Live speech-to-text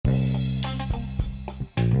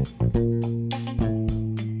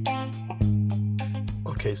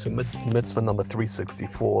Okay, so mitzvah number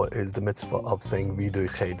 364 is the mitzvah of saying vidu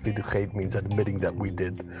chet. Vidu chet means admitting that we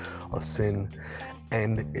did a sin.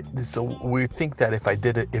 And so we think that if I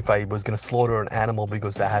was going to slaughter an animal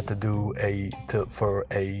because I had to do for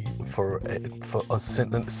a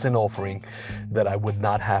sin offering, that I would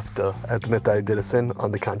not have to admit that I did a sin.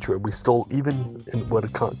 On the contrary, we still, even in what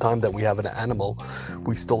time that we have an animal,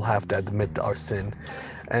 we still have to admit our sin.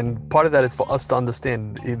 And part of that is for us to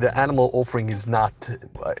understand the animal offering is not,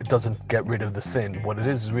 it doesn't get rid of the sin. What it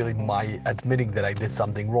is really my admitting that I did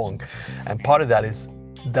something wrong. And part of that is,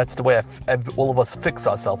 that's the way all of us fix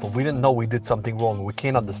ourselves. If we didn't know we did something wrong, we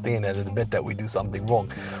can't understand and admit that we do something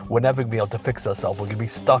wrong, we're never gonna be able to fix ourselves. We're gonna be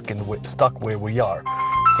stuck where we are.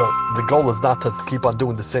 So the goal is not to keep on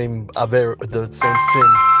doing the same sin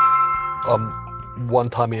one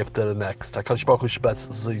time after the next. HaKadosh Baruch Hu should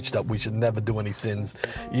teach that we should never do any sins,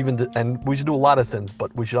 and we should do a lot of sins,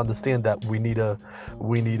 but we should understand that we need to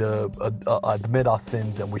admit our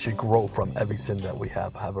sins, and we should grow from every sin that we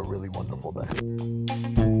have. Have a really wonderful day.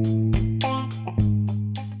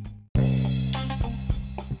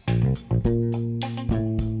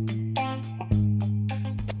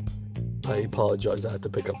 I apologize, I had to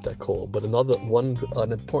pick up that call. But an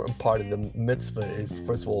important part of the mitzvah is,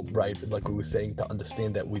 first of all, right, like we were saying, to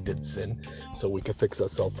understand that we did sin so we can fix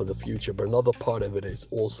ourselves for the future. But another part of it is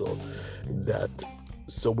also that,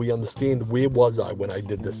 so we understand, where was I when I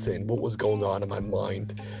did the sin? What was going on in my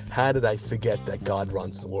mind? How did I forget that God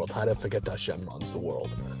runs the world? How did I forget that Hashem runs the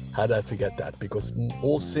world? How did I forget that? Because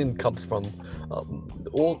all sin comes from,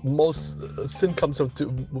 sin comes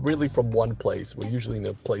really from one place. We're usually in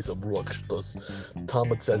a place of ruach. The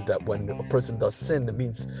Talmud says that when a person does sin, it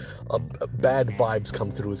means bad vibes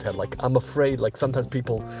come through his head. Like, I'm afraid, like sometimes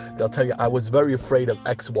people, they'll tell you, I was very afraid of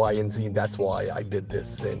X, Y, and Z, and that's why I did this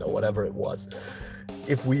sin, or whatever it was.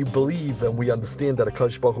 If we believe and we understand that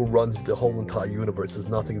HaKadosh Baruch Hu runs the whole entire universe, there's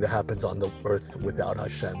nothing that happens on the earth without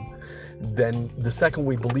Hashem, then the second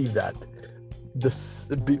we believe that,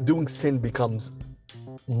 doing sin becomes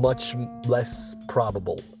much less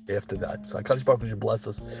probable after that. So HaKadosh Baruch Hu should bless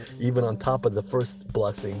us, even on top of the first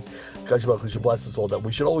blessing. HaKadosh Baruch Hu should bless us all, that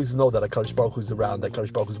we should always know that HaKadosh Baruch Hu is around, that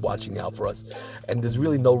HaKadosh Baruch Hu is watching out for us, and there's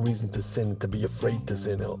really no reason to sin, to be afraid to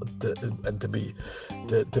sin, and to be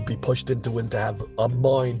pushed into and to have a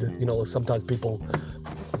mind. Sometimes people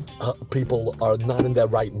are not in their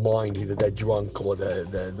right mind, either they're drunk or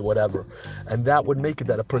they're whatever, and that would make it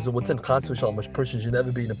that a person would sin. Chas v'shalom, a person should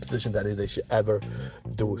never be in a position that they should ever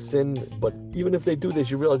do sin. But even if they do, they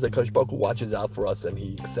should realize that Kadosh Baruch Hu watches out for us, and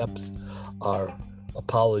He accepts our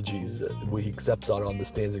apologies, He accepts our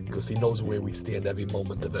understanding, because He knows where we stand every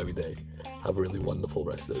moment of every day. Have a really wonderful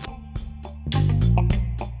rest of the day.